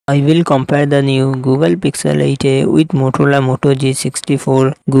I will compare the new Google Pixel 8a with Motorola Moto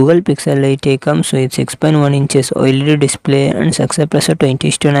G64. Google Pixel 8a comes with 6.1 inches OLED display and success ratio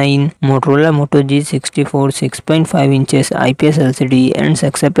 20:9. Motorola Moto G64 6.5 inches IPS LCD and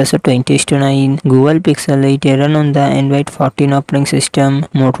success ratio 20:9. Google Pixel 8a run on the Android 14 operating system.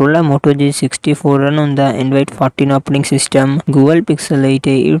 Motorola Moto G64 run on the Android 14 operating system. Google Pixel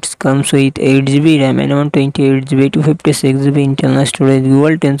 8a it comes with 8GB RAM and 128GB to 56GB internal storage.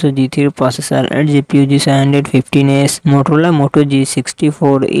 Google Tensor G3 processor and GPU G715S. Motorola Moto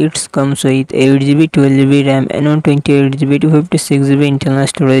G64 it comes with 8GB 12GB RAM and 128GB to 56GB internal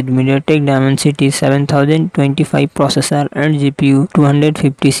storage. MediaTek Dimensity 7025 processor and GPU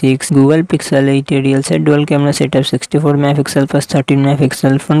 256. Google Pixel 8 real set dual camera setup 64 MP plus 13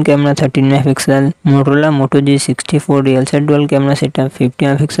 MP front camera 13 MP. Motorola Moto G64 real set dual camera setup 50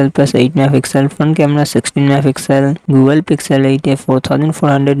 MP plus 8 MP front camera 16 MP. Google Pixel 8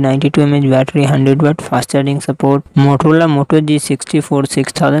 4492 mAh battery 100W fast charging support. Motorola Moto G64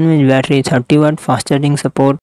 6000 mAh battery 30W fast charging support.